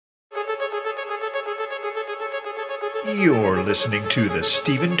You're listening to The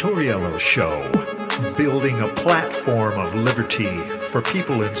Stephen Tauriello Show, building a platform of liberty for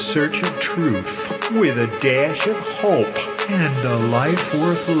people in search of truth with a dash of hope and a life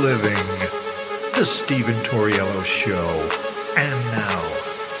worth living. The Stephen Tauriello Show. And now,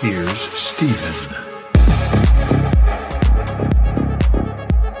 here's Stephen.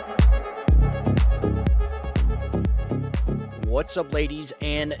 What's up, ladies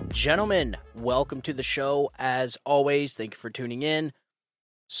and gentlemen? Welcome to the show. As always, thank you for tuning in.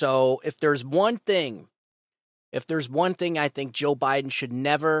 So, if there's one thing I think Joe Biden should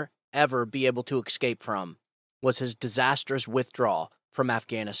never, ever be able to escape from, was his disastrous withdrawal from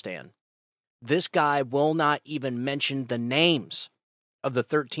Afghanistan. This guy will not even mention the names of the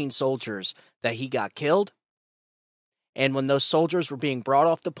 13 soldiers that he got killed. And when those soldiers were being brought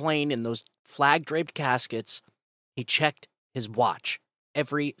off the plane in those flag-draped caskets, he checked his watch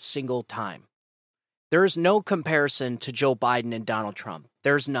every single time. There is no comparison to Joe Biden and Donald Trump.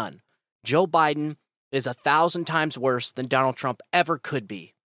 There's none. Joe Biden is 1,000 times worse than Donald Trump ever could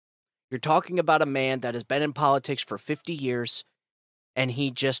be. You're talking about a man that has been in politics for 50 years, and he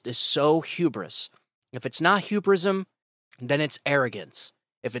just is so hubris. If it's not hubrism, then it's arrogance.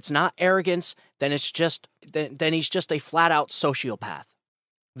 If it's not arrogance, then he's just a flat-out sociopath.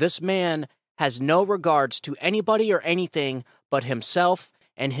 This man has no regards to anybody or anything but himself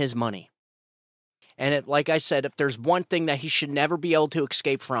and his money. And like I said, if there's one thing that he should never be able to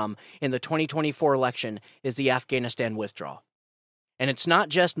escape from in the 2024 election is the Afghanistan withdrawal. And it's not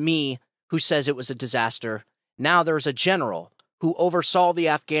just me who says it was a disaster. Now there's a general who oversaw the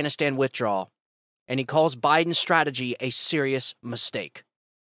Afghanistan withdrawal, and he calls Biden's strategy a serious mistake.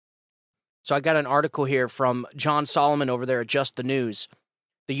 So I got an article here from John Solomon over there at Just the News.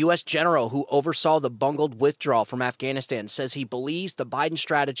 The U.S. general who oversaw the bungled withdrawal from Afghanistan says he believes the Biden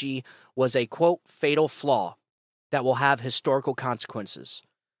strategy was a, quote, fatal flaw that will have historical consequences.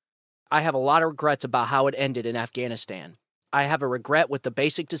 I have a lot of regrets about how it ended in Afghanistan. I have a regret with the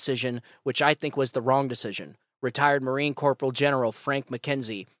basic decision, which I think was the wrong decision, retired Marine Corporal General Frank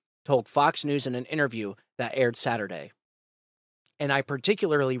McKenzie told Fox News in an interview that aired Saturday. And I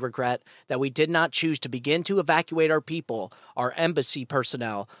particularly regret that we did not choose to begin to evacuate our people, our embassy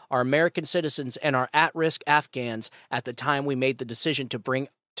personnel, our American citizens, and our at-risk Afghans at the time we made the decision to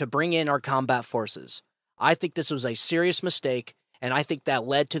bring in our combat forces. I think this was a serious mistake, and I think that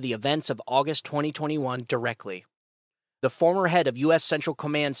led to the events of August 2021 directly. The former head of U.S. Central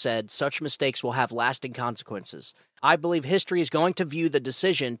Command said such mistakes will have lasting consequences. I believe history is going to view the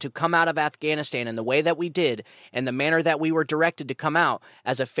decision to come out of Afghanistan in the way that we did and the manner that we were directed to come out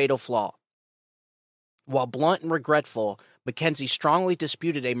as a fatal flaw. While blunt and regretful, McKenzie strongly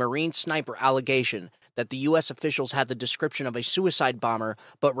disputed a Marine sniper allegation that the U.S. officials had the description of a suicide bomber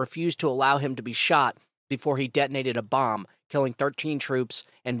but refused to allow him to be shot before he detonated a bomb, killing 13 troops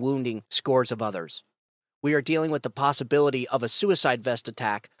and wounding scores of others. We are dealing with the possibility of a suicide vest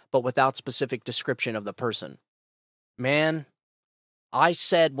attack, but without specific description of the person. Man, I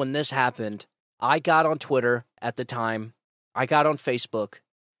said when this happened, I got on Twitter at the time, I got on Facebook,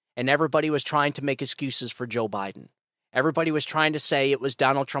 and everybody was trying to make excuses for Joe Biden. Everybody was trying to say it was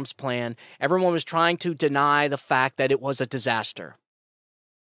Donald Trump's plan. Everyone was trying to deny the fact that it was a disaster.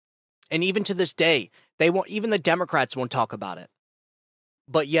 And even to this day, even the Democrats won't talk about it.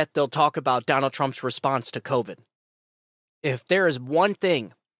 But yet they'll talk about Donald Trump's response to COVID. If there is one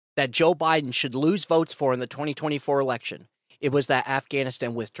thing that Joe Biden should lose votes for in the 2024 election, it was that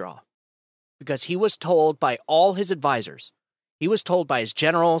Afghanistan withdrawal. Because he was told by all his advisors, he was told by his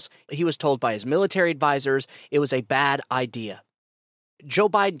generals, he was told by his military advisors, it was a bad idea. Joe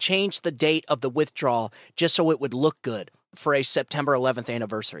Biden changed the date of the withdrawal just so it would look good for a September 11th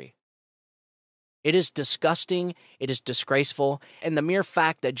anniversary. It is disgusting, it is disgraceful, and the mere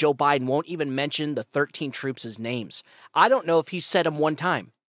fact that Joe Biden won't even mention the 13 troops' names. I don't know if he said them one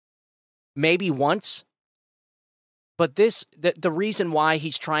time. Maybe once. But the reason why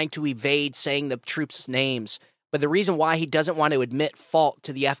he's trying to evade saying the troops' names, but the reason why he doesn't want to admit fault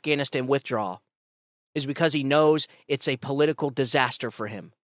to the Afghanistan withdrawal is because he knows it's a political disaster for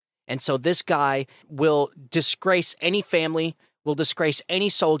him. And so this guy will disgrace any family, will disgrace any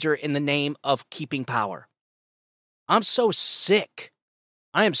soldier in the name of keeping power. I'm so sick.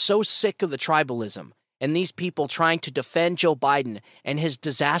 I am so sick of the tribalism and these people trying to defend Joe Biden and his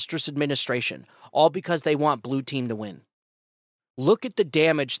disastrous administration, all because they want blue team to win. Look at the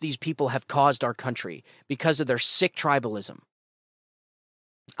damage these people have caused our country because of their sick tribalism.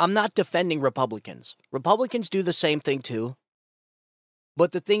 I'm not defending Republicans. Republicans do the same thing too.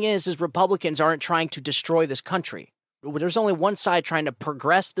 But the thing is Republicans aren't trying to destroy this country. There's only one side trying to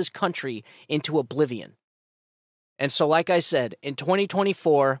progress this country into oblivion. And so, like I said, in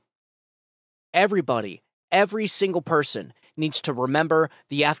 2024, everybody, every single person needs to remember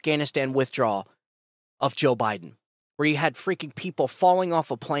the Afghanistan withdrawal of Joe Biden, where you had freaking people falling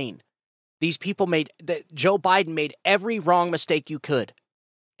off a plane. These people Joe Biden made every wrong mistake you could.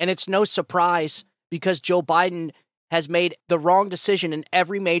 And it's no surprise because Joe Biden has made the wrong decision in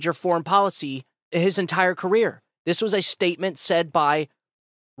every major foreign policy his entire career. This was a statement said by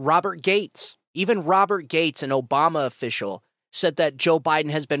Robert Gates. Even Robert Gates, an Obama official, said that Joe Biden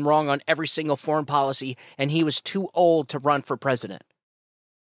has been wrong on every single foreign policy and he was too old to run for president.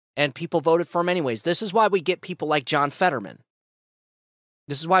 And people voted for him anyways. This is why we get people like John Fetterman.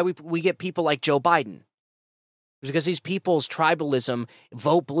 This is why we get people like Joe Biden. Because these people's tribalism,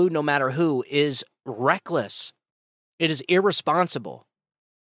 vote blue no matter who, is reckless. It is irresponsible.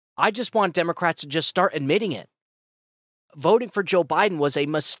 I just want Democrats to just start admitting it. Voting for Joe Biden was a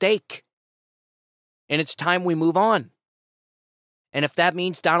mistake. And it's time we move on. And if that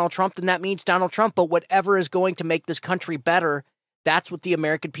means Donald Trump, then that means Donald Trump. But whatever is going to make this country better, that's what the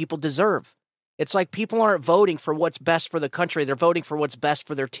American people deserve. It's like people aren't voting for what's best for the country. They're voting for what's best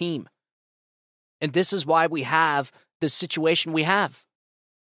for their team. And this is why we have the situation we have.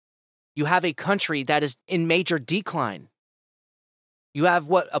 You have a country that is in major decline. You have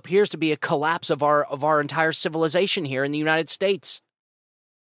what appears to be a collapse of our entire civilization here in the United States.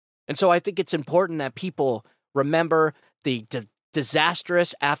 And so I think it's important that people remember the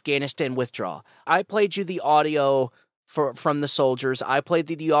disastrous Afghanistan withdrawal. I played you the audio from the soldiers. I played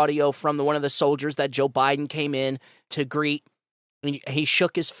the audio from one of the soldiers that Joe Biden came in to greet. He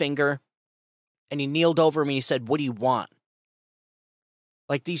shook his finger and he kneeled over him and he said, "What do you want?"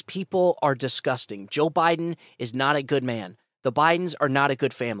 Like, these people are disgusting. Joe Biden is not a good man. The Bidens are not a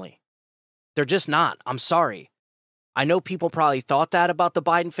good family. They're just not. I'm sorry. I know people probably thought that about the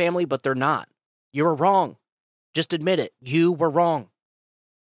Biden family, but they're not. You were wrong. Just admit it. You were wrong.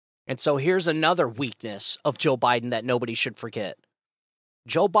 And so here's another weakness of Joe Biden that nobody should forget.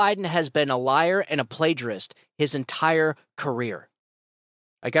 Joe Biden has been a liar and a plagiarist his entire career.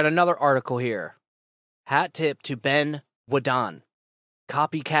 I got another article here. Hat tip to Ben Wadon.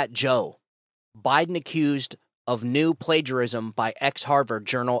 Copycat Joe. Biden accused of new plagiarism by ex-Harvard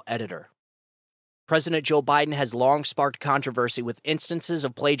Journal editor. President Joe Biden has long sparked controversy with instances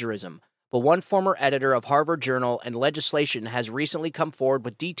of plagiarism, but one former editor of Harvard Journal and legislation has recently come forward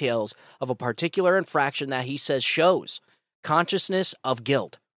with details of a particular infraction that he says shows consciousness of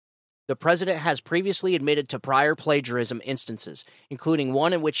guilt. The president has previously admitted to prior plagiarism instances, including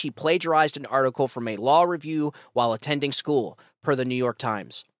one in which he plagiarized an article from a law review while attending school, per the New York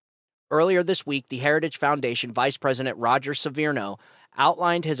Times. Earlier this week, the Heritage Foundation Vice President Roger Severino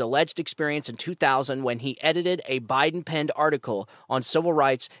outlined his alleged experience in 2000 when he edited a Biden-penned article on civil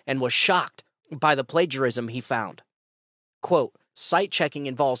rights and was shocked by the plagiarism he found. Quote, "Site checking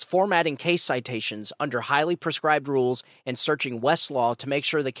involves formatting case citations under highly prescribed rules and searching Westlaw to make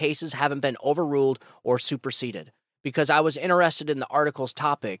sure the cases haven't been overruled or superseded. Because I was interested in the article's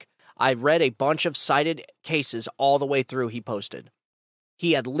topic, I read a bunch of cited cases all the way through," he posted.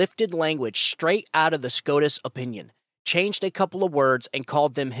 He had lifted language straight out of the SCOTUS opinion, changed a couple of words, and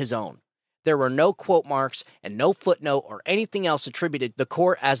called them his own. There were no quote marks and no footnote or anything else attributed to the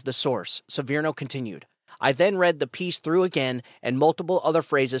court as the source, Severino continued. I then read the piece through again, and multiple other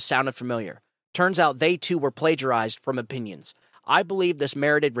phrases sounded familiar. Turns out they too were plagiarized from opinions. I believe this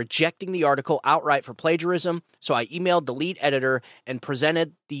merited rejecting the article outright for plagiarism, so I emailed the lead editor and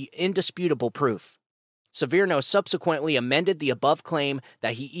presented the indisputable proof. Severino subsequently amended the above claim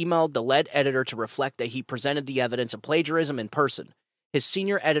that he emailed the lead editor to reflect that he presented the evidence of plagiarism in person. His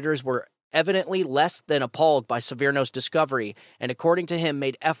senior editors were evidently less than appalled by Severino's discovery and, according to him,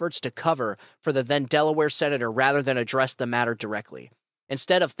 made efforts to cover for the then Delaware senator rather than address the matter directly.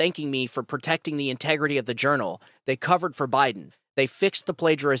 Instead of thanking me for protecting the integrity of the journal, they covered for Biden. They fixed the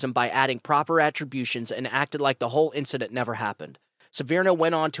plagiarism by adding proper attributions and acted like the whole incident never happened. Severino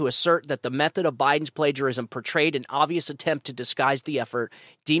went on to assert that the method of Biden's plagiarism portrayed an obvious attempt to disguise the effort,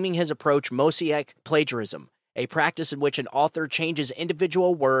 deeming his approach mosaic plagiarism, a practice in which an author changes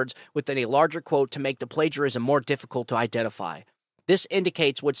individual words within a larger quote to make the plagiarism more difficult to identify. This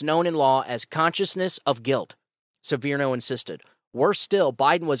indicates what's known in law as consciousness of guilt, Severino insisted. Worse still,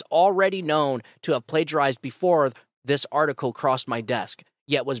 Biden was already known to have plagiarized before this article crossed my desk,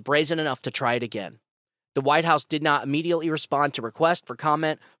 yet was brazen enough to try it again. The White House did not immediately respond to requests for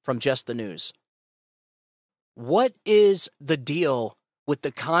comment from Just the News. What is the deal with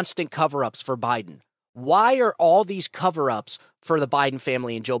the constant cover-ups for Biden? Why are all these cover-ups for the Biden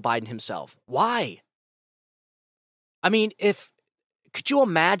family and Joe Biden himself? Why? I mean, if Could you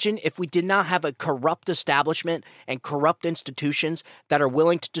imagine if we did not have a corrupt establishment and corrupt institutions that are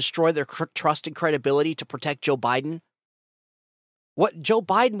willing to destroy their trust and credibility to protect Joe Biden? What, Joe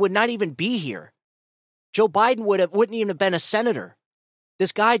Biden would not even be here. Joe Biden wouldn't even have been a senator.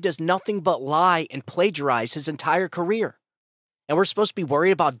 This guy does nothing but lie and plagiarize his entire career. And we're supposed to be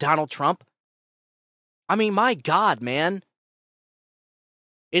worried about Donald Trump? I mean, my God, man.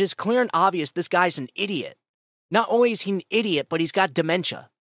 It is clear and obvious this guy's an idiot. Not only is he an idiot, but he's got dementia.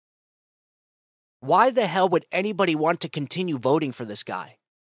 Why the hell would anybody want to continue voting for this guy?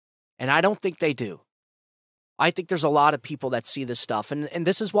 And I don't think they do. I think there's a lot of people that see this stuff. And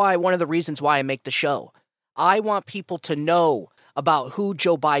this is why, one of the reasons why I make the show. I want people to know about who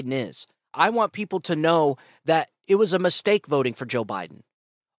Joe Biden is. I want people to know that it was a mistake voting for Joe Biden.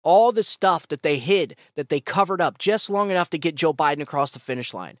 All the stuff that they hid, that they covered up just long enough to get Joe Biden across the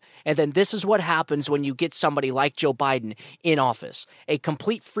finish line. And then this is what happens when you get somebody like Joe Biden in office. A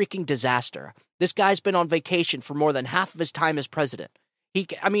complete freaking disaster. This guy's been on vacation for more than half of his time as president.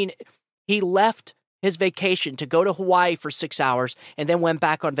 He left his vacation to go to Hawaii for 6 hours and then went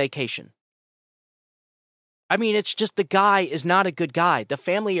back on vacation. I mean, it's just the guy is not a good guy. The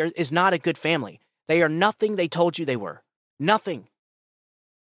family is not a good family. They are nothing they told you they were. Nothing.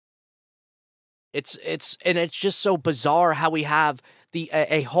 It's just so bizarre how we have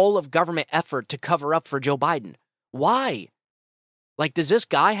a whole of government effort to cover up for Joe Biden. Why? Like, does this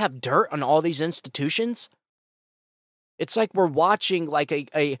guy have dirt on all these institutions? It's like we're watching like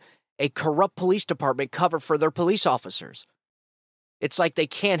a corrupt police department cover for their police officers. It's like they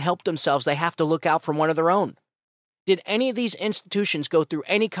can't help themselves. They have to look out for one of their own. Did any of these institutions go through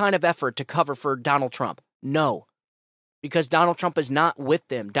any kind of effort to cover for Donald Trump? No. Because Donald Trump is not with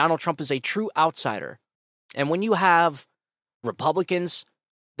them. Donald Trump is a true outsider. And when you have Republicans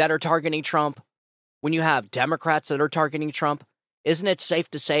that are targeting Trump, when you have Democrats that are targeting Trump, isn't it safe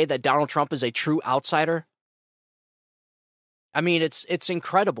to say that Donald Trump is a true outsider? I mean, it's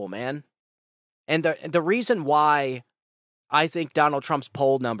incredible, man. And the reason why I think Donald Trump's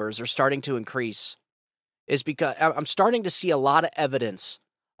poll numbers are starting to increase is because I'm starting to see a lot of evidence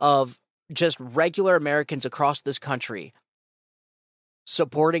of just regular Americans across this country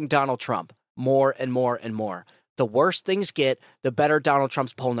supporting Donald Trump more and more and more. The worse things get, the better Donald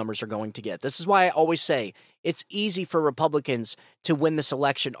Trump's poll numbers are going to get. This is why I always say it's easy for Republicans to win this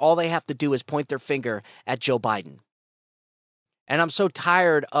election. All they have to do is point their finger at Joe Biden. And I'm so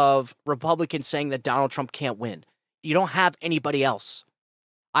tired of Republicans saying that Donald Trump can't win. You don't have anybody else.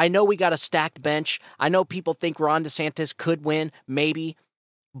 I know we got a stacked bench. I know people think Ron DeSantis could win, maybe.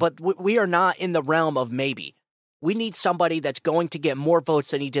 But we are not in the realm of maybe. We need somebody that's going to get more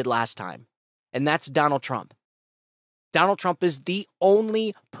votes than he did last time. And that's Donald Trump. Donald Trump is the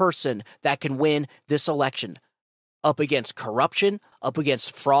only person that can win this election. Up against corruption, up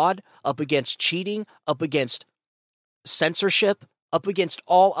against fraud, up against cheating, up against censorship, up against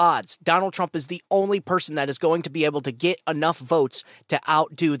all odds. Donald Trump is the only person that is going to be able to get enough votes to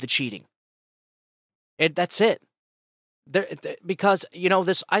outdo the cheating. That's it. Because, you know,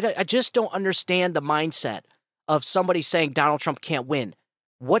 I just don't understand the mindset of somebody saying Donald Trump can't win.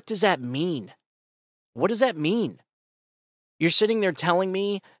 What does that mean? What does that mean? You're sitting there telling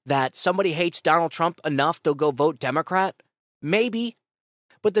me that somebody hates Donald Trump enough they'll go vote Democrat? Maybe.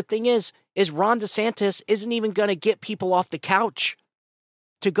 But the thing is Ron DeSantis isn't even going to get people off the couch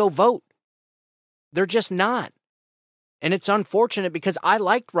to go vote. They're just not. And it's unfortunate because I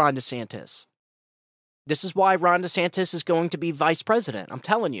liked Ron DeSantis. This is why Ron DeSantis is going to be vice president. I'm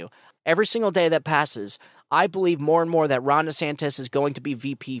telling you, every single day that passes, I believe more and more that Ron DeSantis is going to be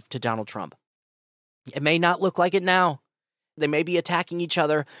VP to Donald Trump. It may not look like it now. They may be attacking each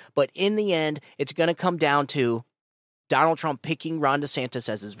other, but in the end, it's going to come down to Donald Trump picking Ron DeSantis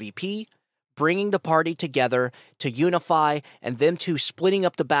as his VP, bringing the party together to unify, and them two splitting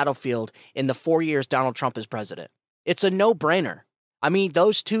up the battlefield in the 4 years Donald Trump is president. It's a no-brainer. I mean,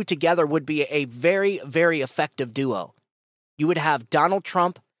 those two together would be a very, very effective duo. You would have Donald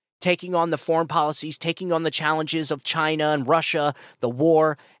Trump taking on the foreign policies, taking on the challenges of China and Russia, the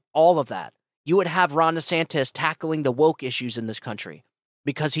war, all of that. You would have Ron DeSantis tackling the woke issues in this country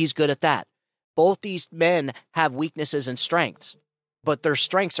because he's good at that. Both these men have weaknesses and strengths, but their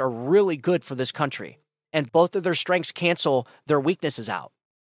strengths are really good for this country, and both of their strengths cancel their weaknesses out.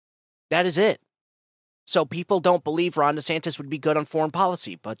 That is it. So people don't believe Ron DeSantis would be good on foreign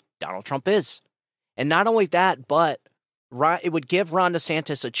policy, but Donald Trump is. And not only that, but it would give Ron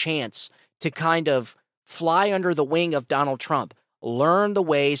DeSantis a chance to kind of fly under the wing of Donald Trump, learn the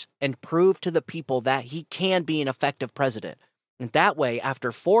ways, and prove to the people that he can be an effective president. And that way,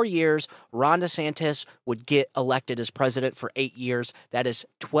 after 4 years, Ron DeSantis would get elected as president for 8 years. That is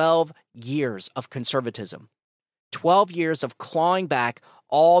 12 years of conservatism. 12 years of clawing back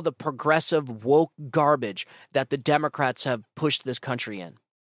all the progressive woke garbage that the Democrats have pushed this country in.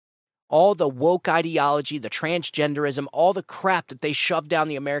 All the woke ideology, the transgenderism, all the crap that they shoved down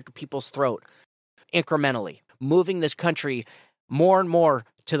the American people's throat incrementally, moving this country more and more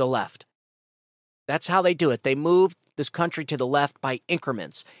to the left. That's how they do it. They move this country to the left by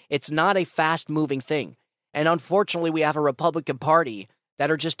increments. It's not a fast-moving thing. And unfortunately, we have a Republican Party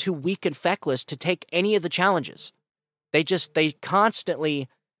that are just too weak and feckless to take any of the challenges. They constantly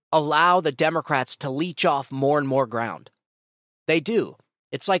allow the Democrats to leech off more and more ground. They do.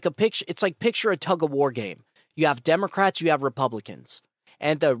 It's like picture a tug-of-war game. You have Democrats, you have Republicans.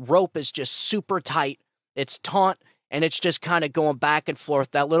 And the rope is just super tight. It's taut, and it's just kind of going back and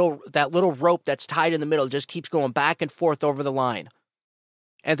forth. That little rope that's tied in the middle just keeps going back and forth over the line.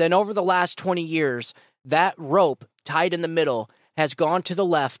 And then over the last 20 years, that rope tied in the middle has gone to the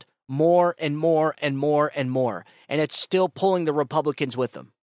left more and more and more and more. And it's still pulling the Republicans with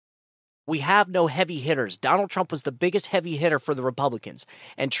them. We have no heavy hitters. Donald Trump was the biggest heavy hitter for the Republicans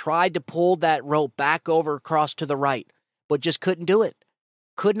and tried to pull that rope back over across to the right, but just couldn't do it.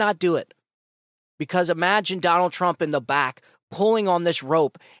 Could not do it. Because imagine Donald Trump in the back pulling on this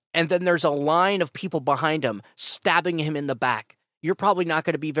rope, and then there's a line of people behind him stabbing him in the back. You're probably not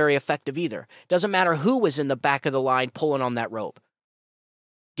going to be very effective either. Doesn't matter who was in the back of the line pulling on that rope.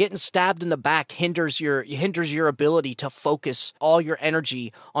 Getting stabbed in the back hinders your ability to focus all your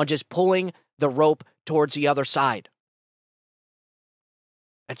energy on just pulling the rope towards the other side.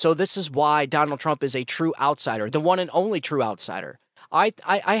 And so this is why Donald Trump is a true outsider, the one and only true outsider. I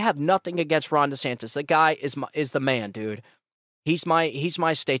have nothing against Ron DeSantis. The guy is the man, dude. He's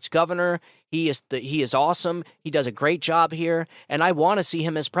my state's governor. He is awesome. He does a great job here, and I want to see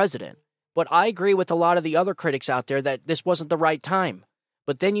him as president. But I agree with a lot of the other critics out there that this wasn't the right time.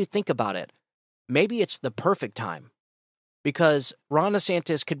 But then you think about it. Maybe it's the perfect time. Because Ron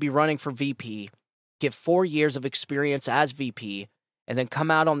DeSantis could be running for VP, get 4 years of experience as VP, and then come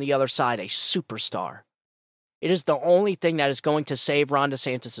out on the other side a superstar. It is the only thing that is going to save Ron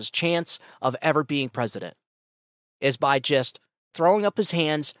DeSantis' chance of ever being president, is by just throwing up his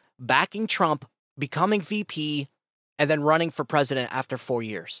hands, backing Trump, becoming VP, and then running for president after 4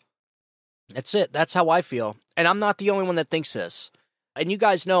 years. That's it. That's how I feel. And I'm not the only one that thinks this. And you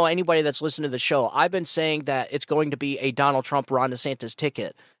guys know, anybody that's listened to the show, I've been saying that it's going to be a Donald Trump, Ron DeSantis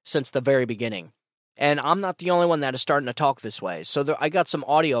ticket since the very beginning. And I'm not the only one that is starting to talk this way. So I got some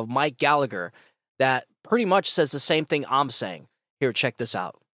audio of Mike Gallagher that pretty much says the same thing I'm saying. Here, check this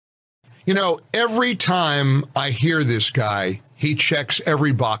out. You know, every time I hear this guy, he checks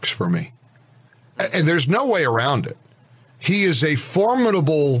every box for me. And there's no way around it. He is a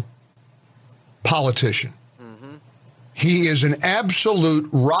formidable politician. He is an absolute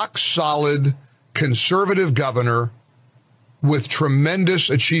rock-solid conservative governor with tremendous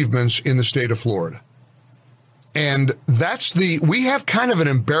achievements in the state of Florida. And we have kind of an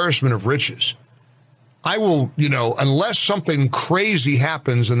embarrassment of riches. I will, unless something crazy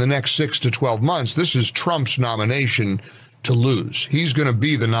happens in the next 6 to 12 months, this is Trump's nomination to lose. He's going to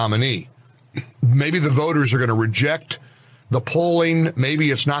be the nominee. Maybe the voters are going to reject the polling. Maybe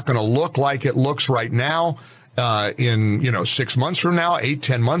it's not going to look like it looks right now. In 6 months from now,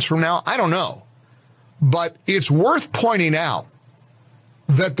 8-10 months from now, I don't know. But it's worth pointing out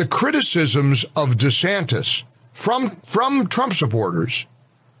that the criticisms of DeSantis from Trump supporters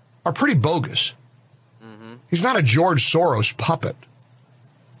are pretty bogus. He's not a George Soros puppet.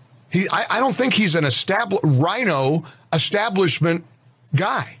 I don't think he's an rhino establishment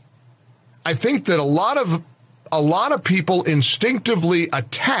guy. I think that a lot of people instinctively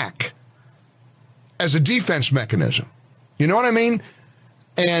attack as a defense mechanism. You know what I mean?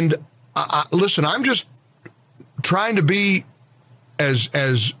 And listen, I'm just trying to be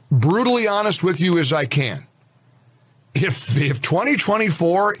as brutally honest with you as I can. If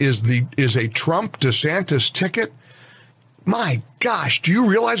 2024 is a Trump DeSantis ticket, my gosh, do you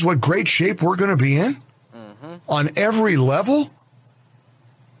realize what great shape we're going to be in on every level?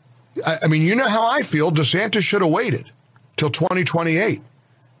 I mean, you know how I feel. DeSantis should have waited till 2028.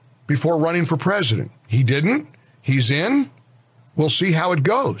 Before running for president. He didn't. He's in. We'll see how it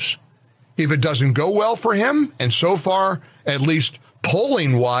goes. If it doesn't go well for him, and so far, at least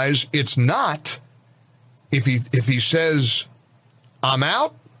polling-wise, it's not. If he says, I'm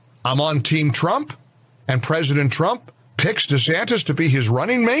out, I'm on Team Trump, and President Trump picks DeSantis to be his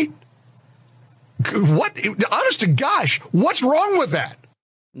running mate, what? Honest to gosh, what's wrong with that?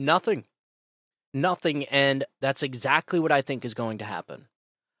 Nothing. Nothing, and that's exactly what I think is going to happen.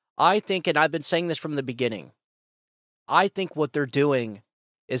 I think, and I've been saying this from the beginning, I think what they're doing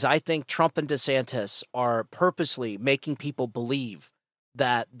is I think Trump and DeSantis are purposely making people believe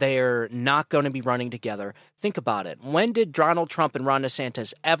that they're not going to be running together. Think about it. When did Donald Trump and Ron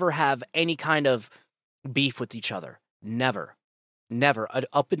DeSantis ever have any kind of beef with each other? Never. Never.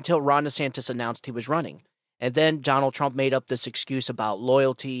 Up until Ron DeSantis announced he was running. And then Donald Trump made up this excuse about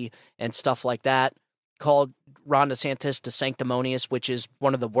loyalty and stuff like that, called Ron DeSantis to sanctimonious, which is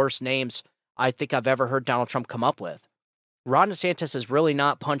one of the worst names I think I've ever heard Donald Trump come up with. Ron DeSantis has really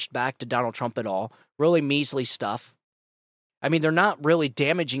not punched back to Donald Trump at all. Really measly stuff. I mean, they're not really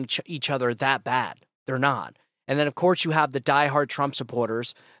damaging each other that bad. They're not. And then, of course, you have the diehard Trump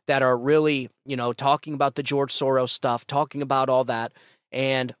supporters that are really, talking about the George Soros stuff, talking about all that.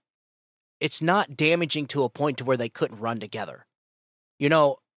 And it's not damaging to a point to where they couldn't run together.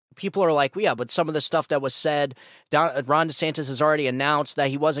 People are like, well, yeah, but some of the stuff that was said, Ron DeSantis has already announced that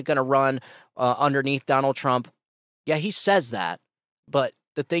he wasn't going to run underneath Donald Trump. Yeah, he says that. But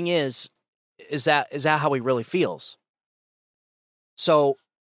the thing is that how he really feels? So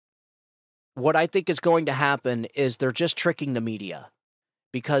what I think is going to happen is they're just tricking the media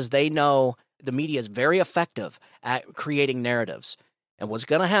because they know the media is very effective at creating narratives. And what's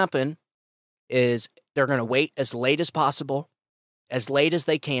going to happen is they're going to wait as late as possible, as late as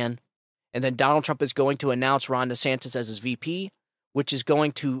they can, and then Donald Trump is going to announce Ron DeSantis as his VP, which is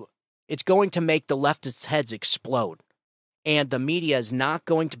going to make the leftists' heads explode. And the media is not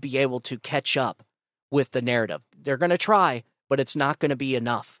going to be able to catch up with the narrative. They're going to try, but it's not going to be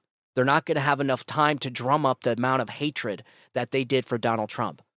enough. They're not going to have enough time to drum up the amount of hatred that they did for Donald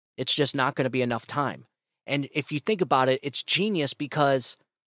Trump. It's just not going to be enough time. And if you think about it, it's genius because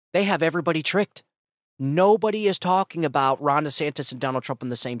they have everybody tricked. Nobody is talking about Ron DeSantis and Donald Trump on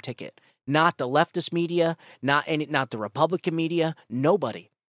the same ticket. Not the leftist media, not the Republican media, nobody.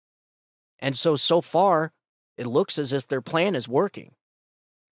 And so far, it looks as if their plan is working.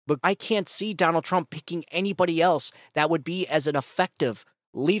 But I can't see Donald Trump picking anybody else that would be as an effective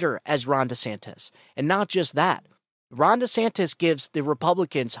leader as Ron DeSantis. And not just that. Ron DeSantis gives the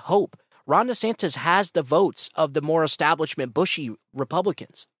Republicans hope. Ron DeSantis has the votes of the more establishment Bushy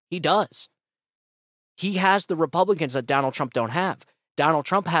Republicans. He does. He has the Republicans that Donald Trump don't have. Donald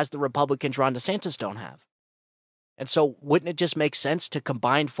Trump has the Republicans Ron DeSantis don't have. And so wouldn't it just make sense to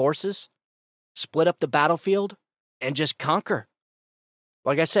combine forces, split up the battlefield, and just conquer?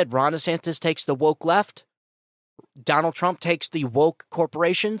 Like I said, Ron DeSantis takes the woke left. Donald Trump takes the woke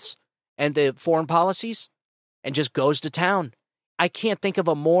corporations and the foreign policies and just goes to town. I can't think of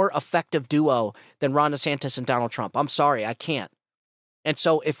a more effective duo than Ron DeSantis and Donald Trump. I'm sorry, I can't. And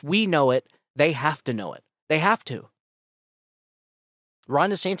so if we know it, they have to know it. They have to.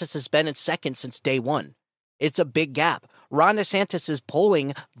 Ron DeSantis has been in second since day one. It's a big gap. Ron DeSantis is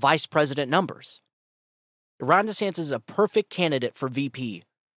polling vice president numbers. Ron DeSantis is a perfect candidate for VP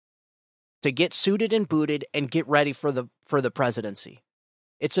to get suited and booted and get ready for the presidency.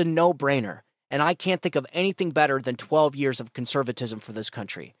 It's a no-brainer, and I can't think of anything better than 12 years of conservatism for this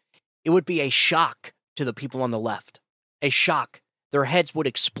country. It would be a shock to the people on the left. A shock. Their heads would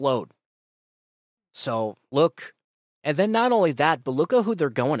explode. So, look. And then not only that, but look at who they're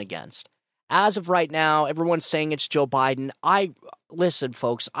going against. As of right now, everyone's saying it's Joe Biden. Listen,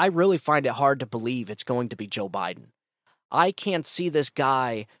 folks, I really find it hard to believe it's going to be Joe Biden. I can't see this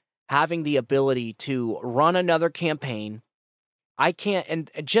guy having the ability to run another campaign. I can't, and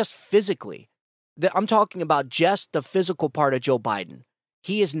just physically, I'm talking about just the physical part of Joe Biden.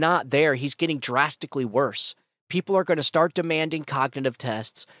 He is not there. He's getting drastically worse. People are going to start demanding cognitive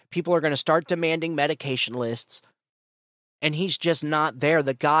tests. People are going to start demanding medication lists. And he's just not there.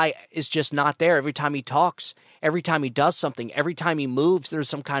 The guy is just not there. Every time he talks, every time he does something, every time he moves, there's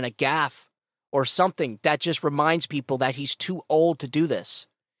some kind of gaffe or something that just reminds people that he's too old to do this.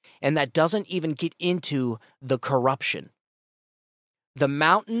 And that doesn't even get into the corruption. The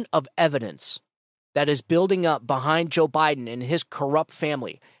mountain of evidence that is building up behind Joe Biden and his corrupt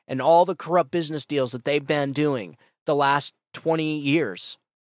family and all the corrupt business deals that they've been doing the last 20 years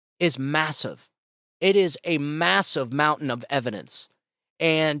is massive. It is a massive mountain of evidence.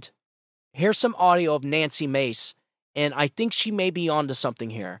 And here's some audio of Nancy Mace, and I think she may be onto something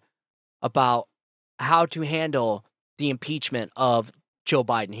here about how to handle the impeachment of Joe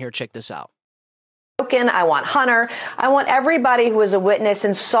Biden. Here, check this out. Republican. I want Hunter. I want everybody who was a witness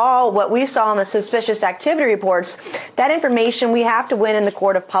and saw what we saw in the suspicious activity reports. That information we have to win in the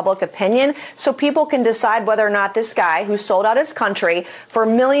court of public opinion so people can decide whether or not this guy who sold out his country for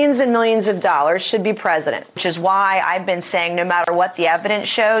millions and millions of dollars should be president, which is why I've been saying no matter what the evidence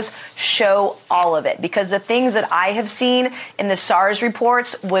shows, show all of it, because the things that I have seen in the SARS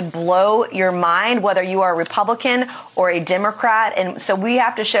reports would blow your mind, whether you are a Republican or a Democrat. And so we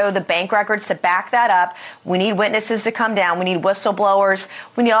have to show the bank records to back that up. We need witnesses to come down. We need whistleblowers.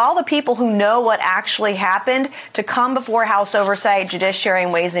 We need all the people who know what actually happened to come before House Oversight, Judiciary,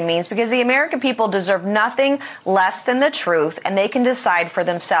 and Ways and Means, because the American people deserve nothing less than the truth, and they can decide for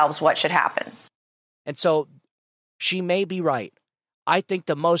themselves what should happen. And so she may be right. I think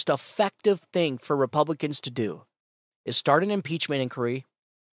the most effective thing for Republicans to do is start an impeachment inquiry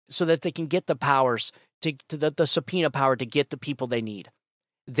so that they can get the powers, to the subpoena power to get the people they need.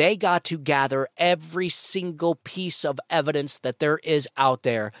 They got to gather every single piece of evidence that there is out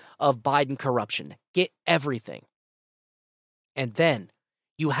there of Biden corruption. Get everything. And then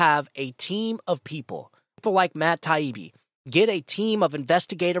you have a team of people like Matt Taibbi. Get a team of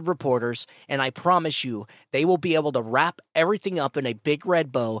investigative reporters, and I promise you, they will be able to wrap everything up in a big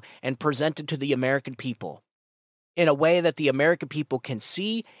red bow and present it to the American people in a way that the American people can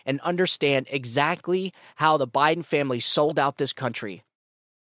see and understand exactly how the Biden family sold out this country,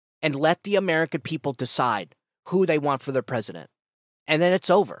 and let the American people decide who they want for their president. And then it's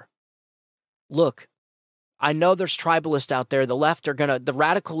over. Look, I know there's tribalists out there. The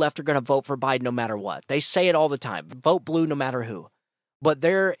radical left are gonna vote for Biden no matter what. They say it all the time. Vote blue no matter who. But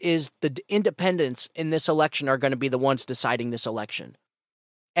there is the independents in this election are going to be the ones deciding this election.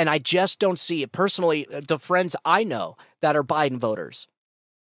 And I just don't see it. Personally, the friends I know that are Biden voters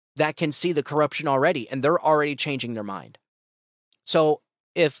that can see the corruption already, and they're already changing their mind. So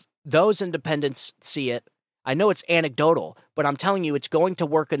if those independents see it, I know it's anecdotal, but I'm telling you, it's going to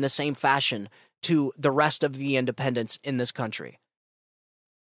work in the same fashion to the rest of the independents in this country.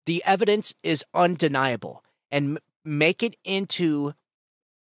 The evidence is undeniable, and make it into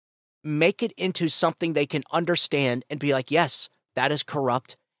something they can understand and be like, yes, that is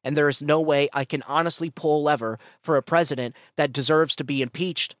corrupt, and there is no way I can honestly pull a lever for a president that deserves to be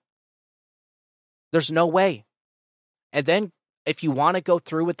impeached. There's no way. And then if you want to go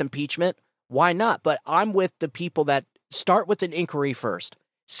through with impeachment, why not? But I'm with the people that start with an inquiry first.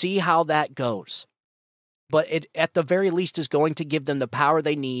 See how that goes. But it, at the very least, is going to give them the power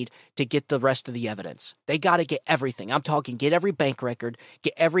they need to get the rest of the evidence. They got to get everything. I'm talking get every bank record,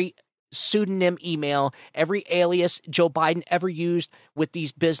 get every pseudonym email, every alias Joe Biden ever used with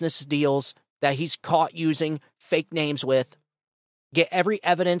these business deals that he's caught using fake names with. Get every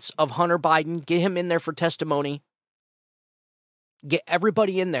evidence of Hunter Biden. Get him in there for testimony. Get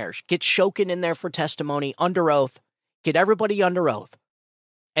everybody in there. Get Shokin in there for testimony under oath. Get everybody under oath.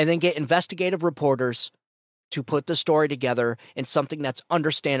 And then get investigative reporters to put the story together in something that's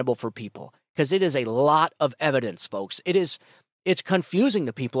understandable for people. Because it is a lot of evidence, folks. It's confusing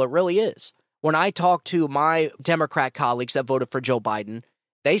to people. It really is. When I talk to my Democrat colleagues that voted for Joe Biden,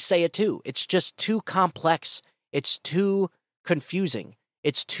 they say it too. It's just too complex. It's too confusing.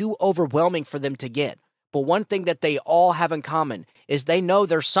 It's too overwhelming for them to get. But one thing that they all have in common is they know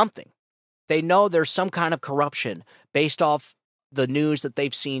there's something. They know there's some kind of corruption based off the news that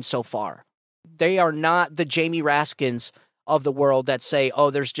they've seen so far. They are not the Jamie Raskins of the world that say, oh,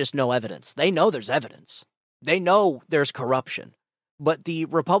 there's just no evidence. They know there's evidence. They know there's corruption. But the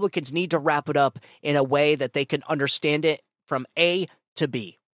Republicans need to wrap it up in a way that they can understand it from A to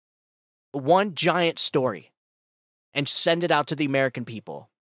B. One giant story. And send it out to the American people.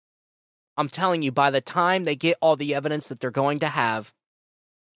 I'm telling you, by the time they get all the evidence that they're going to have,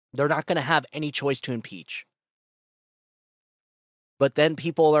 they're not going to have any choice to impeach. But then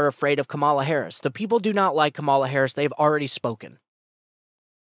people are afraid of Kamala Harris. The people do not like Kamala Harris. They've already spoken.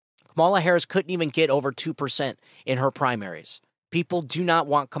 Kamala Harris couldn't even get over 2% in her primaries. People do not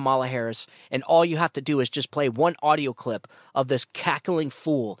want Kamala Harris, and all you have to do is just play one audio clip of this cackling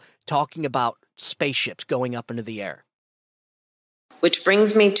fool talking about spaceships going up into the air. Which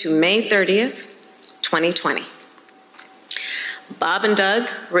brings me to May 30th, 2020. Bob and Doug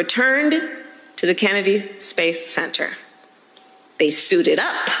returned to the Kennedy Space Center. They suited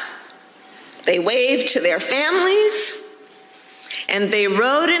up, they waved to their families, and they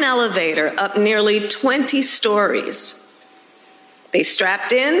rode an elevator up nearly 20 stories. They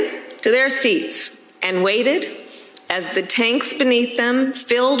strapped in to their seats and waited as the tanks beneath them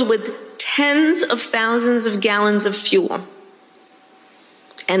filled with tens of thousands of gallons of fuel.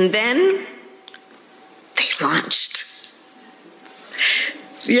 And then they launched.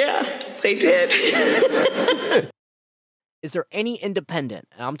 Yeah, they did. Is there any independent,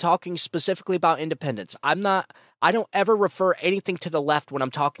 and I'm talking specifically about independents. I don't ever refer anything to the left when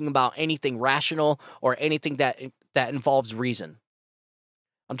I'm talking about anything rational or anything that involves reason.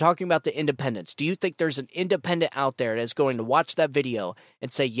 I'm talking about the independents. Do you think there's an independent out there that's going to watch that video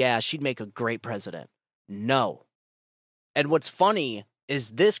and say, yeah, she'd make a great president? No. And what's funny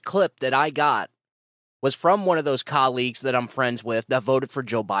is this clip that I got was from one of those colleagues that I'm friends with that voted for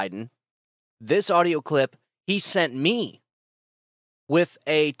Joe Biden. This audio clip he sent me with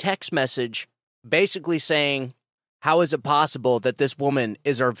a text message basically saying, how is it possible that this woman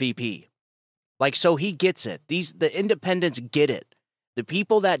is our VP? Like, so he gets it. The independents get it. The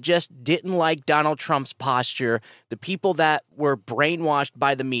people that just didn't like Donald Trump's posture, the people that were brainwashed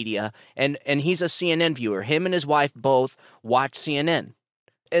by the media, and he's a CNN viewer. Him and his wife both watch CNN.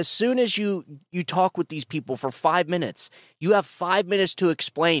 As soon as you talk with these people for 5 minutes, you have 5 minutes to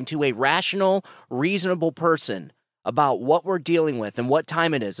explain to a rational, reasonable person about what we're dealing with and what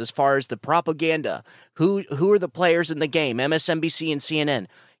time it is as far as the propaganda, who are the players in the game, MSNBC and CNN.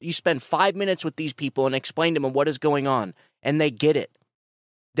 You spend 5 minutes with these people and explain to them what is going on, and they get it.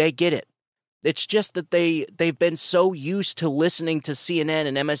 They get it. It's just that they've been so used to listening to CNN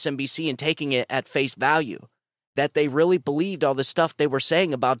and MSNBC and taking it at face value that they really believed all the stuff they were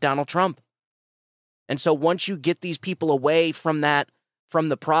saying about Donald Trump. And so once you get these people away from that, from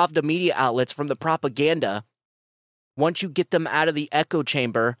the Pravda media outlets, from the propaganda, once you get them out of the echo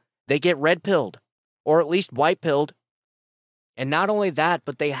chamber, they get red-pilled, or at least white-pilled. And not only that,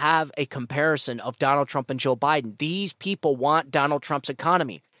 but they have a comparison of Donald Trump and Joe Biden. These people want Donald Trump's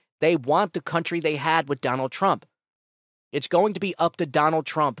economy. They want the country they had with Donald Trump. It's going to be up to Donald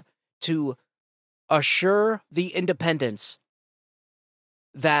Trump to assure the independents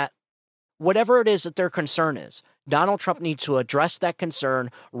that whatever it is that their concern is, Donald Trump needs to address that concern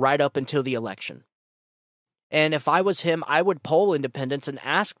right up until the election. And if I was him, I would poll independents and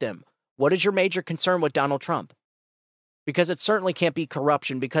ask them, what is your major concern with Donald Trump? Because it certainly can't be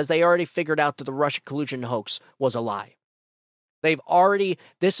corruption, because they already figured out that the Russia collusion hoax was a lie.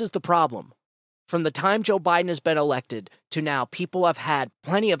 This is the problem. From the time Joe Biden has been elected to now, people have had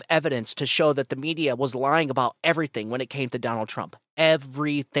plenty of evidence to show that the media was lying about everything when it came to Donald Trump.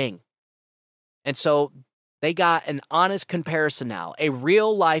 Everything. And so they got an honest comparison now, a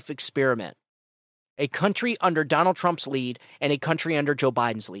real-life experiment. A country under Donald Trump's lead and a country under Joe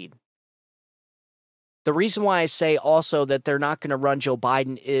Biden's lead. The reason why I say also that they're not going to run Joe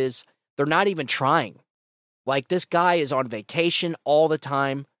Biden is they're not even trying. Like, this guy is on vacation all the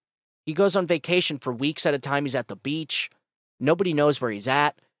time. He goes on vacation for weeks at a time. He's at the beach. Nobody knows where he's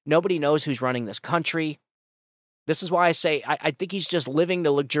at. Nobody knows who's running this country. This is why I say I think he's just living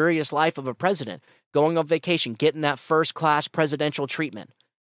the luxurious life of a president, going on vacation, getting that first-class presidential treatment.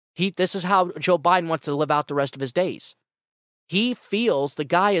 This is how Joe Biden wants to live out the rest of his days. He feels, the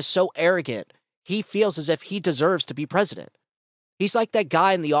guy is so arrogant, he feels as if he deserves to be president. He's like that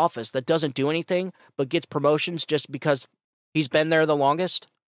guy in the office that doesn't do anything but gets promotions just because he's been there the longest.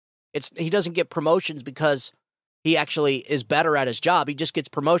 He doesn't get promotions because he actually is better at his job. He just gets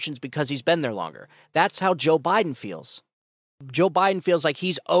promotions because he's been there longer. That's how Joe Biden feels. Joe Biden feels like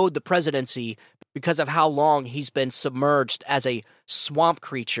he's owed the presidency because of how long he's been submerged as a swamp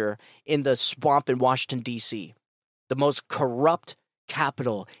creature in the swamp in Washington, D.C., the most corrupt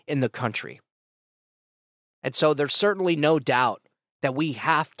capital in the country. And so there's certainly no doubt that we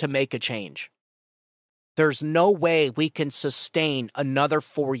have to make a change. There's no way we can sustain another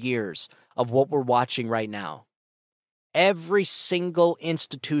 4 years of what we're watching right now. Every single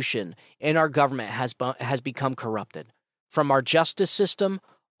institution in our government has become corrupted, from our justice system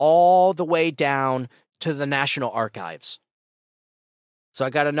all the way down to the National Archives. So I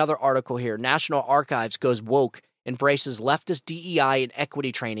got another article here. National Archives goes woke, embraces leftist DEI and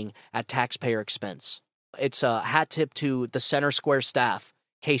equity training at taxpayer expense. It's a hat tip to the Center Square staff,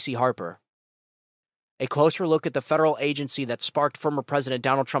 Casey Harper. A closer look at the federal agency that sparked former President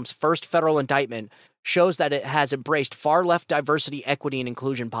Donald Trump's first federal indictment shows that it has embraced far-left diversity, equity, and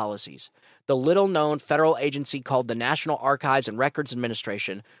inclusion policies. The little-known federal agency called the National Archives and Records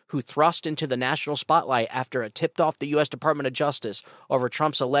Administration, who thrust into the national spotlight after it tipped off the U.S. Department of Justice over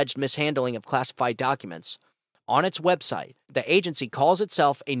Trump's alleged mishandling of classified documents. On its website, the agency calls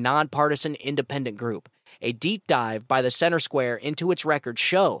itself a nonpartisan independent group. A deep dive by the Center Square into its records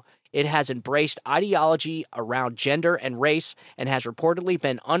show it has embraced ideology around gender and race and has reportedly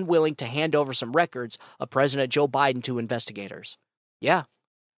been unwilling to hand over some records of President Joe Biden to investigators. Yeah.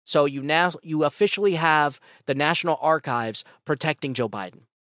 So you officially have the National Archives protecting Joe Biden.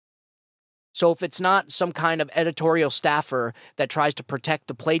 So if it's not some kind of editorial staffer that tries to protect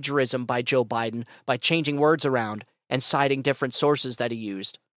the plagiarism by Joe Biden by changing words around and citing different sources that he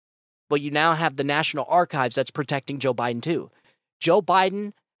used, but you now have the National Archives that's protecting Joe Biden too. Joe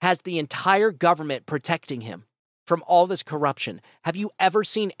Biden has the entire government protecting him from all this corruption. Have you ever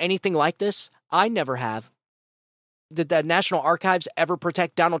seen anything like this? I never have. Did the National Archives ever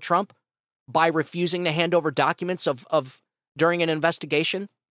protect Donald Trump by refusing to hand over documents of during an investigation?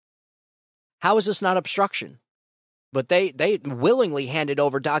 How is this not obstruction? But they willingly handed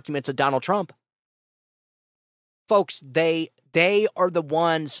over documents of Donald Trump. Folks, they are the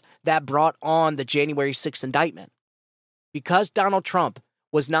ones that brought on the January 6th indictment. Because Donald Trump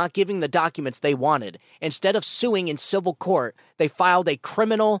was not giving the documents they wanted, instead of suing in civil court, they filed a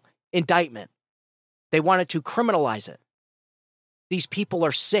criminal indictment. They wanted to criminalize it. These people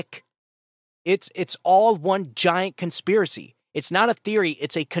are sick. It's all one giant conspiracy. It's not a theory,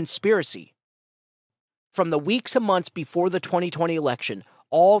 it's a conspiracy. From the weeks and months before the 2020 election,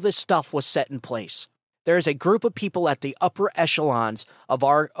 all this stuff was set in place. There is a group of people at the upper echelons of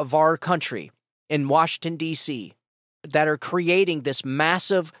our country in Washington, D.C., that are creating this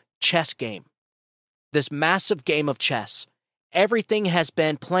massive chess game, this massive game of chess. Everything has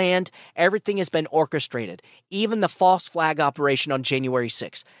been planned. Everything has been orchestrated. Even the false flag operation on January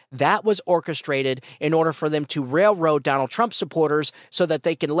 6th. That was orchestrated in order for them to railroad Donald Trump supporters so that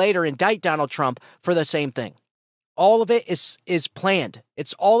they can later indict Donald Trump for the same thing. All of it is planned.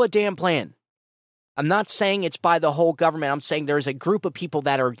 It's all a damn plan. I'm not saying it's by the whole government. I'm saying there is a group of people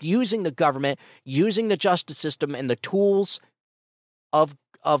that are using the government, using the justice system and the tools of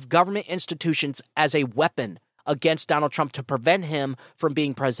government institutions as a weapon against Donald Trump to prevent him from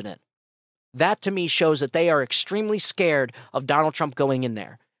being president. That to me shows that they are extremely scared of Donald Trump going in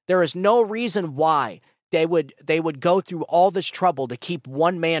there. There is no reason why they would go through all this trouble to keep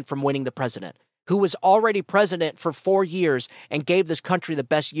one man from winning the president, who was already president for 4 years and gave this country the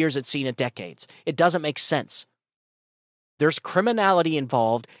best years it's seen in decades. It doesn't make sense. There's criminality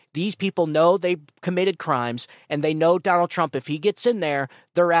involved. These people know they committed crimes, and they know Donald Trump, if he gets in there,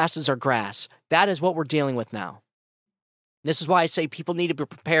 their asses are grass. That is what we're dealing with now. This is why I say people need to be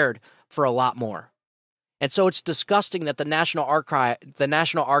prepared for a lot more. And so it's disgusting that the National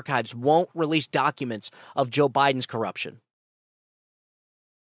Archives won't release documents of Joe Biden's corruption.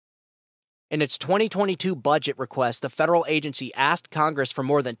 In its 2022 budget request, the federal agency asked Congress for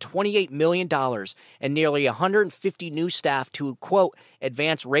more than $28 million and nearly 150 new staff to, quote,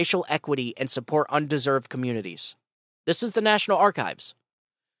 advance racial equity and support undeserved communities. This is the National Archives.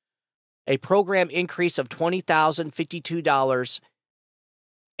 A program increase of $20,052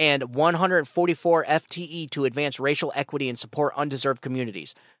 and 144 FTE to advance racial equity and support undeserved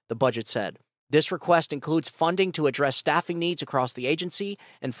communities, the budget said. This request includes funding to address staffing needs across the agency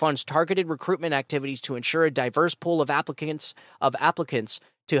and funds targeted recruitment activities to ensure a diverse pool of applicants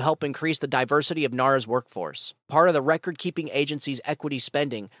to help increase the diversity of NARA's workforce. Part of the record-keeping agency's equity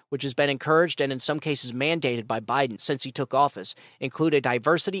spending, which has been encouraged and in some cases mandated by Biden since he took office, include a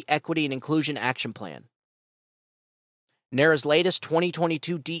diversity, equity, and inclusion action plan. NARA's latest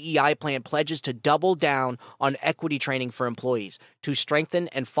 2022 DEI plan pledges to double down on equity training for employees to strengthen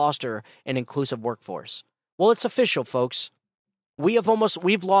and foster an inclusive workforce. Well, it's official, folks.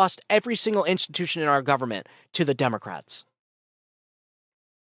 We've lost every single institution in our government to the Democrats.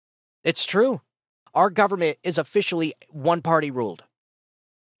 It's true. Our government is officially one-party ruled.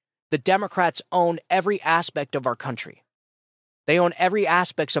 The Democrats own every aspect of our country. They own every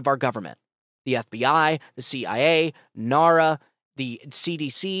aspect of our government. The FBI, the CIA, NARA, the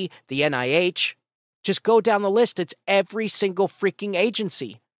CDC, the NIH. Just go down the list. It's every single freaking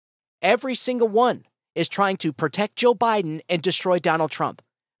agency. Every single one is trying to protect Joe Biden and destroy Donald Trump.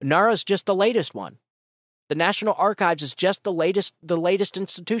 NARA's just the latest one. The National Archives is just the latest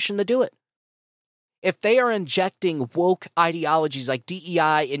institution to do it. If they are injecting woke ideologies like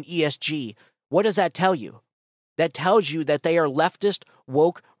DEI and ESG, what does that tell you? That tells you that they are leftist,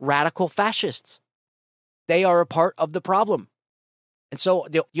 woke, radical fascists. They are a part of the problem. And so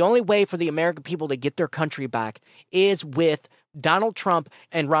the only way for the American people to get their country back is with Donald Trump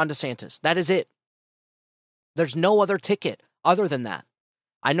and Ron Desantis. That is it. There's no other ticket other than that.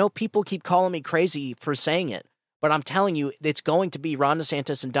 I know people keep calling me crazy for saying it, but I'm telling you, it's going to be Ron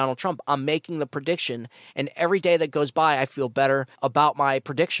DeSantis and Donald Trump. I'm making the prediction, and every day that goes by, I feel better about my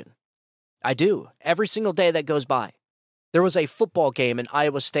prediction. I do. Every single day that goes by. There was a football game in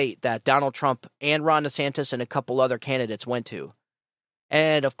Iowa State that Donald Trump and Ron DeSantis and a couple other candidates went to.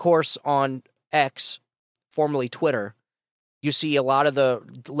 And, of course, on X, formerly Twitter, you see a lot of the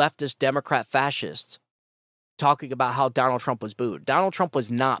leftist Democrat fascists talking about how Donald Trump was booed. Donald Trump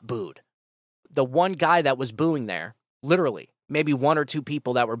was not booed. the one guy that was booing there, literally, maybe one or two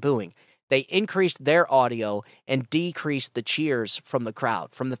people that were booing, they increased their audio and decreased the cheers from the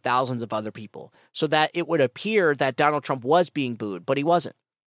crowd, from the thousands of other people, so that it would appear that Donald Trump was being booed, but he wasn't.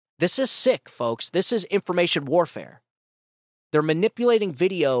 This is sick, folks. This is information warfare. They're manipulating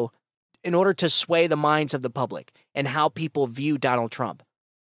video in order to sway the minds of the public and how people view Donald Trump.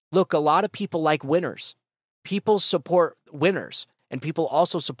 Look, a lot of people like winners. People support winners, and people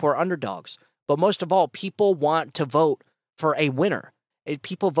also support underdogs. But most of all, people want to vote for a winner.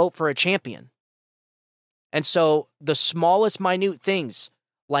 People vote for a champion. And so the smallest minute things,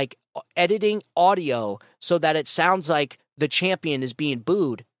 like editing audio so that it sounds like the champion is being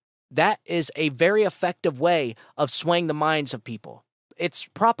booed, that is a very effective way of swaying the minds of people. It's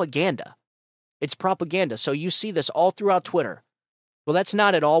propaganda. It's propaganda. So you see this all throughout Twitter. Well, that's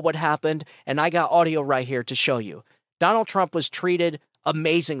not at all what happened, and I got audio right here to show you. Donald Trump was treated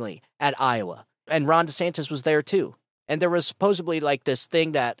amazingly at Iowa, and Ron Desantis was there too. And there was supposedly like this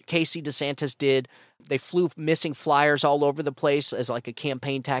thing that Casey DeSantis did. They flew missing flyers all over the place as like a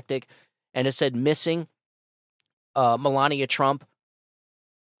campaign tactic, and it said missing Melania Trump.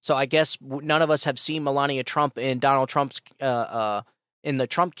 So I guess none of us have seen Melania Trump in Donald Trump's in the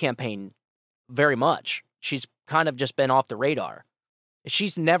Trump campaign very much. She's kind of just been off the radar.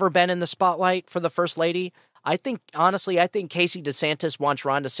 She's never been in the spotlight for the First Lady. I think Casey DeSantis wants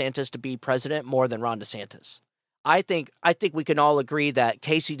Ron DeSantis to be president more than Ron DeSantis. I think we can all agree that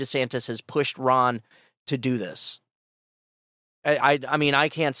Casey DeSantis has pushed Ron to do this. I mean, I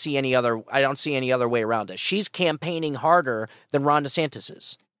don't see any other way around it. She's campaigning harder than Ron DeSantis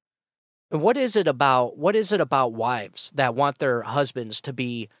is. And what is it about wives that want their husbands to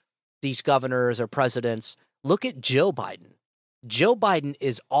be these governors or presidents? Look at Jill Biden. Jill Biden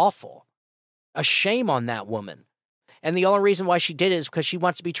is awful. A shame on that woman. And the only reason why she did it is because she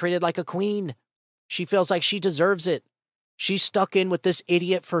wants to be treated like a queen. She feels like she deserves it. She's stuck in with this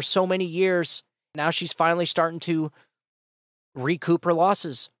idiot for so many years. Now she's finally starting to recoup her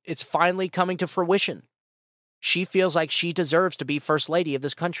losses. It's finally coming to fruition. She feels like she deserves to be First Lady of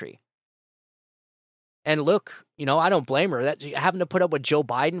this country. And look, I don't blame her. That having to put up with Joe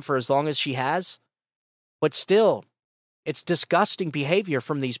Biden for as long as she has. But still, it's disgusting behavior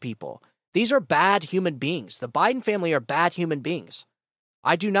from these people. These are bad human beings. The Biden family are bad human beings.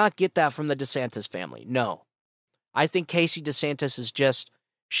 I do not get that from the DeSantis family. No. I think Casey DeSantis is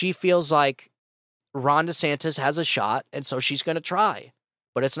she feels like Ron DeSantis has a shot, and so she's going to try.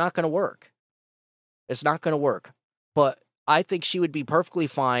 But it's not going to work. It's not going to work. But I think she would be perfectly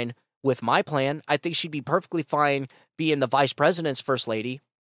fine with my plan. I think she'd be perfectly fine being the vice president's First Lady.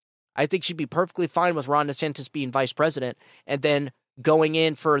 I think she'd be perfectly fine with Ron DeSantis being vice president and then going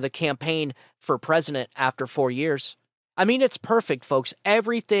in for the campaign for president after 4 years. I mean, it's perfect, folks.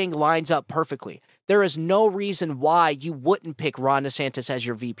 Everything lines up perfectly. There is no reason why you wouldn't pick Ron DeSantis as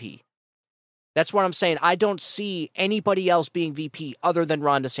your VP. That's what I'm saying. I don't see anybody else being VP other than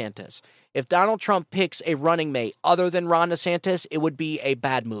Ron DeSantis. If Donald Trump picks a running mate other than Ron DeSantis, it would be a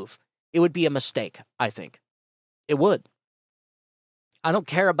bad move. It would be a mistake, I think. It would. I don't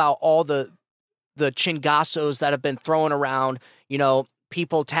care about all the chingazos that have been thrown around,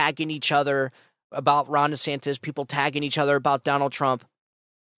 people tagging each other about Ron DeSantis, people tagging each other about Donald Trump.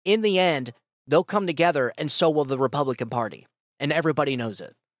 In the end, they'll come together, and so will the Republican Party. And everybody knows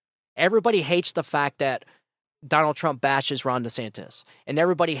it. Everybody hates the fact that Donald Trump bashes Ron DeSantis. And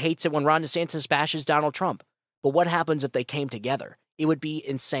everybody hates it when Ron DeSantis bashes Donald Trump. But what happens if they came together? It would be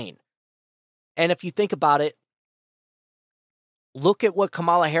insane. And if you think about it, look at what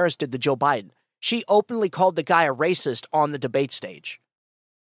Kamala Harris did to Joe Biden. She openly called the guy a racist on the debate stage.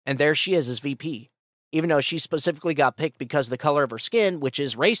 And there she is as VP, even though she specifically got picked because of the color of her skin, which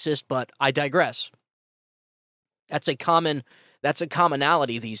is racist, but I digress. That's a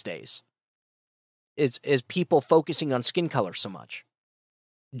commonality these days, is people focusing on skin color so much.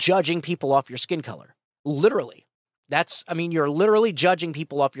 Judging people off your skin color. Literally. You're literally judging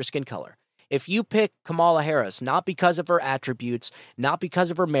people off your skin color. If you pick Kamala Harris, not because of her attributes, not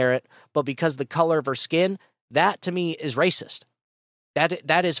because of her merit, but because of the color of her skin, that to me is racist.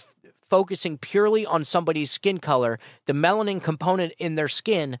 That is focusing purely on somebody's skin color, the melanin component in their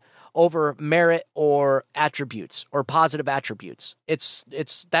skin, over merit or attributes or positive attributes. That's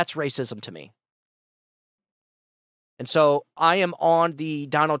racism to me. And so I am on the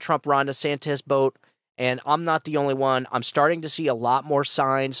Donald Trump, Ron DeSantis boat. And I'm not the only one. I'm starting to see a lot more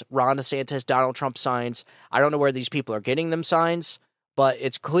signs, Ron DeSantis, Donald Trump signs. I don't know where these people are getting them signs, but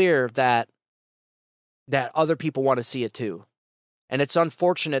it's clear that other people want to see it too. And it's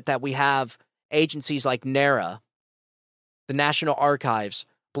unfortunate that we have agencies like NARA, the National Archives,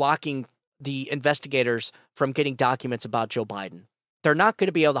 blocking the investigators from getting documents about Joe Biden. They're not going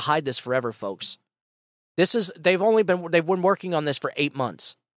to be able to hide this forever, folks. They've been working on this for 8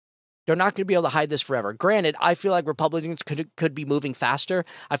 months. They're not going to be able to hide this forever. Granted, I feel like Republicans could be moving faster.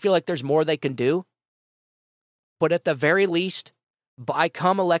 I feel like there's more they can do. But at the very least, by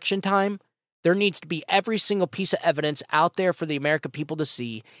come election time, there needs to be every single piece of evidence out there for the American people to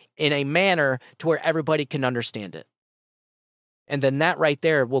see in a manner to where everybody can understand it. And then that right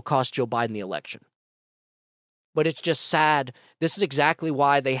there will cost Joe Biden the election. But it's just sad. This is exactly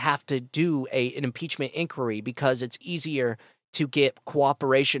why they have to do an impeachment inquiry, because it's easier to get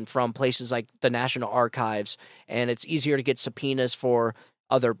cooperation from places like the National Archives, and it's easier to get subpoenas for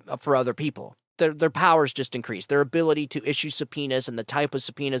other people. Their powers just increase. Their ability to issue subpoenas and the type of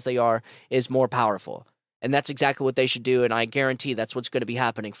subpoenas they are is more powerful. And that's exactly what they should do, and I guarantee that's what's going to be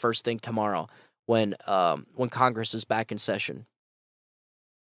happening first thing tomorrow when Congress is back in session.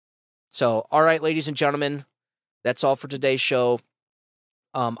 So, all right, ladies and gentlemen, that's all for today's show.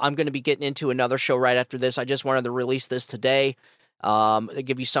 I'm going to be getting into another show right after this. I just wanted to release this today to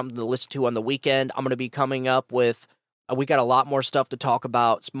give you something to listen to on the weekend. I'm going to be coming up with we got a lot more stuff to talk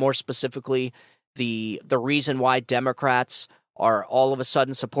about, more specifically the reason why Democrats are all of a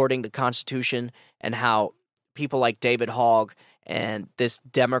sudden supporting the Constitution, and how people like David Hogg and this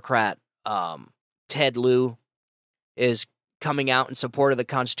Democrat Ted Lieu is coming out in support of the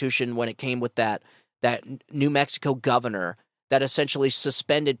Constitution when it came with that New Mexico governor that essentially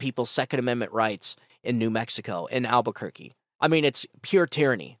suspended people's Second Amendment rights in New Mexico, in Albuquerque. I mean, it's pure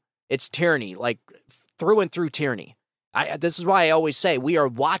tyranny. It's tyranny, like through and through tyranny. This is why I always say we are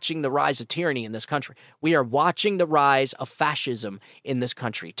watching the rise of tyranny in this country. We are watching the rise of fascism in this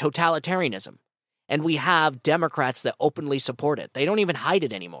country, totalitarianism. And we have Democrats that openly support it. They don't even hide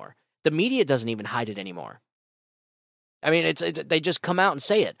it anymore. The media doesn't even hide it anymore. I mean, they just come out and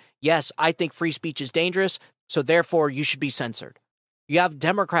say it. Yes, I think free speech is dangerous, so therefore you should be censored. You have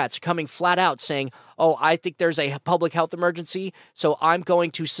Democrats coming flat out saying, oh, I think there's a public health emergency, so I'm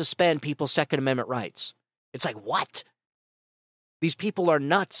going to suspend people's Second Amendment rights. It's like, what? These people are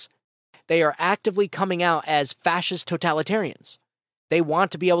nuts. They are actively coming out as fascist totalitarians. They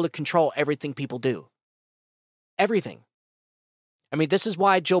want to be able to control everything people do. Everything. I mean, this is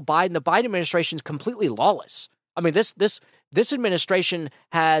why Joe Biden, the Biden administration, is completely lawless. I mean, this administration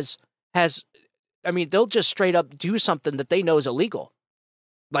has I mean, they'll just straight up do something that they know is illegal,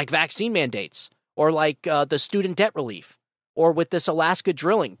 like vaccine mandates, or like the student debt relief, or with this Alaska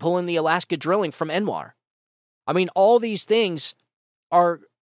drilling, pulling the Alaska drilling from NWAR. I mean, all these things are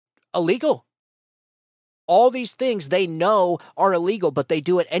illegal. All these things they know are illegal, but they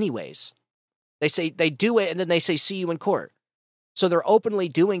do it anyways. They say they do it, and then they say, see you in court. So they're openly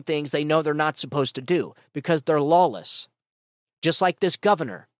doing things they know they're not supposed to do because they're lawless. Just like this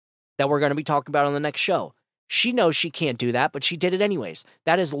governor that we're going to be talking about on the next show. She knows she can't do that, but she did it anyways.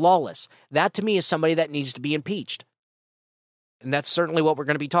 That is lawless. That, to me, is somebody that needs to be impeached. And that's certainly what we're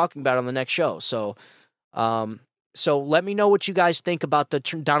going to be talking about on the next show. So let me know what you guys think about the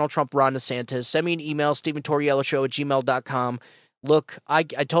Donald Trump, Ron DeSantis. Send me an email, StephenTorielloShow@gmail.com. Look, I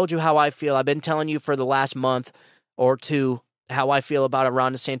told you how I feel. I've been telling you for the last month or two how I feel about a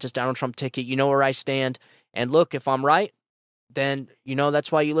Ron DeSantis, Donald Trump ticket. You know where I stand. And look, if I'm right, then, you know,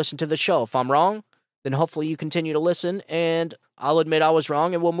 that's why you listen to the show. If I'm wrong, then hopefully you continue to listen, and I'll admit I was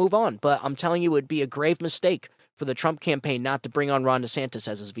wrong, and we'll move on. But I'm telling you, it would be a grave mistake for the Trump campaign not to bring on Ron DeSantis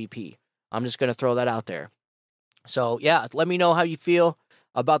as his VP. I'm just going to throw that out there. So, yeah, let me know how you feel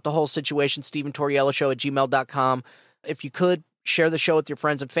about the whole situation, StephenTorielloShow@gmail.com. If you could, share the show with your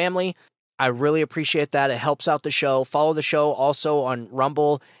friends and family. I really appreciate that. It helps out the show. Follow the show also on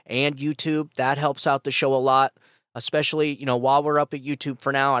Rumble and YouTube. That helps out the show a lot, especially, you know, while we're up at YouTube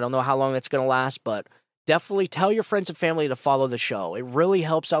for now. I don't know how long that's going to last, but definitely tell your friends and family to follow the show. It really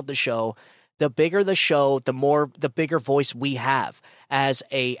helps out the show. The bigger the show, the bigger voice we have as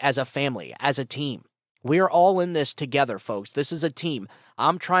a family, as a team. We're all in this together, folks. This is a team.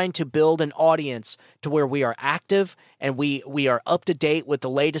 I'm trying to build an audience to where we are active and we are up to date with the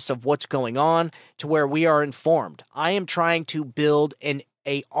latest of what's going on, to where we are informed. I am trying to build an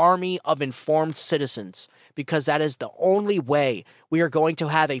army of informed citizens, because that is the only way we are going to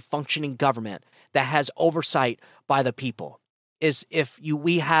have a functioning government that has oversight by the people, is if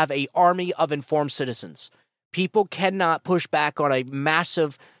we have an army of informed citizens. People cannot push back on a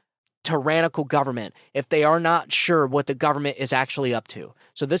massive tyrannical government if they are not sure what the government is actually up to.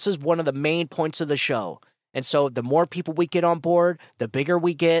 So this is one of the main points of the show. And so the more people we get on board, the bigger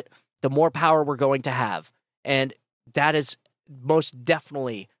we get, the more power we're going to have. And that is most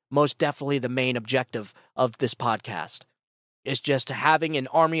definitely the main objective of this podcast. is just having an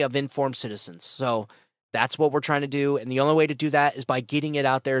army of informed citizens. So that's what we're trying to do. And the only way to do that is by getting it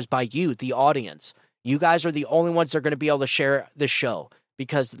out there, is by you, the audience. You guys are the only ones that are going to be able to share this show,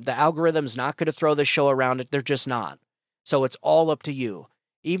 because the algorithm's not going to throw this show around it. They're just not. So it's all up to you.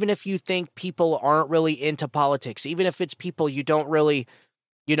 Even if you think people aren't really into politics, even if it's people you don't really,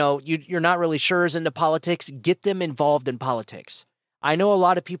 you're not really sure is into politics, get them involved in politics. I know a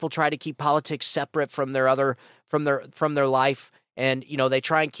lot of people try to keep politics separate from their life, and they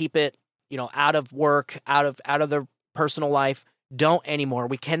try and keep it out of work, out of their personal life. Don't anymore.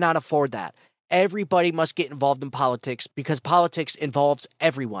 We cannot afford that. Everybody must get involved in politics, because politics involves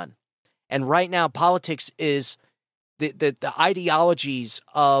everyone. And right now, politics is the ideologies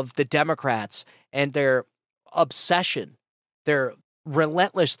of the Democrats and their obsession, their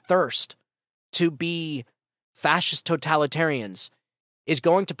relentless thirst to be fascist totalitarians is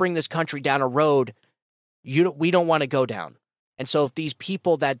going to bring this country down a road we don't want to go down. And so if these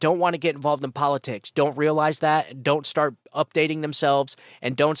people that don't want to get involved in politics don't realize that, and don't start updating themselves,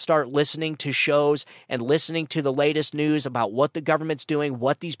 and don't start listening to shows and listening to the latest news about what the government's doing,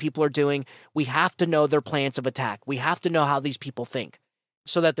 what these people are doing, we have to know their plans of attack. We have to know how these people think,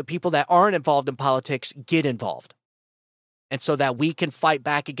 so that the people that aren't involved in politics get involved. And so that we can fight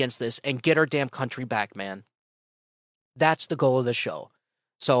back against this and get our damn country back, man. That's the goal of the show.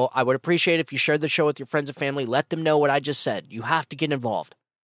 So I would appreciate if you shared the show with your friends and family. Let them know what I just said. You have to get involved.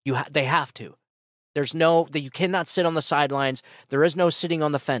 They have to. You cannot sit on the sidelines. There is no sitting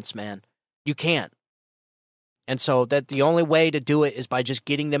on the fence, man. You can't. And so that the only way to do it is by just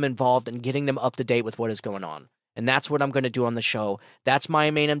getting them involved and getting them up to date with what is going on. And that's what I'm going to do on the show. That's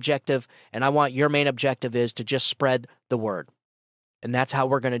my main objective. And I want your main objective is to just spread the word. And that's how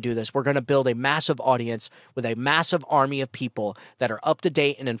we're going to do this. We're going to build a massive audience with a massive army of people that are up to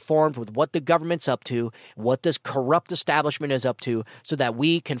date and informed with what the government's up to, what this corrupt establishment is up to, so that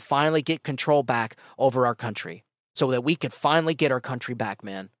we can finally get control back over our country. So that we can finally get our country back,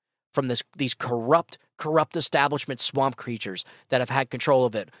 man, from these corrupt establishment swamp creatures that have had control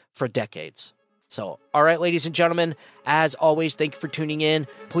of it for decades. So, all right, ladies and gentlemen, as always, thank you for tuning in.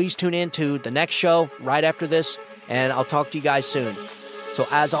 Please tune in to the next show right after this, and I'll talk to you guys soon. So,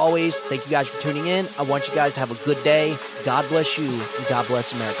 as always, thank you guys for tuning in. I want you guys to have a good day. God bless you, and God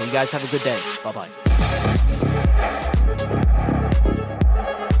bless America. You guys have a good day. Bye-bye.